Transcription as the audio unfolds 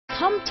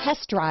Come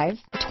test drive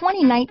the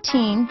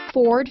 2019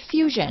 Ford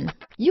Fusion.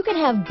 You can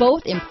have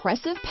both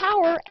impressive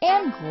power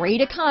and great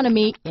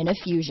economy in a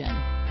Fusion.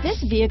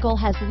 This vehicle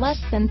has less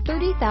than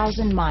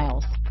 30,000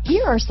 miles.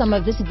 Here are some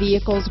of this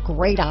vehicle's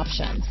great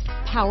options: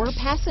 power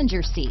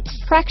passenger seat,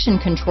 traction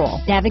control,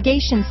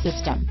 navigation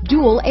system,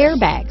 dual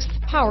airbags,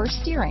 power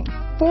steering,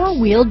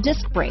 four-wheel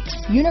disc brakes,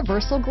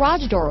 universal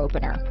garage door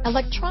opener,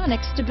 electronic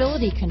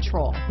stability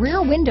control,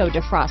 rear window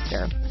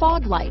defroster,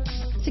 fog lights,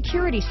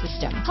 security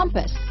system,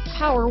 compass,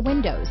 power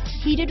windows,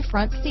 heated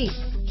front seats,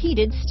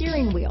 heated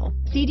steering wheel,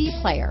 CD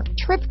player,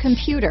 trip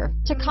computer,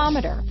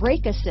 tachometer,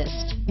 brake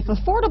assist. If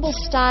affordable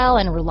style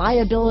and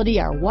reliability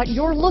are what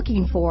you're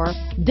looking for,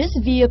 this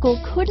vehicle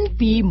couldn't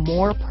be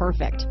more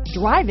perfect.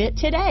 Drive it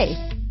today.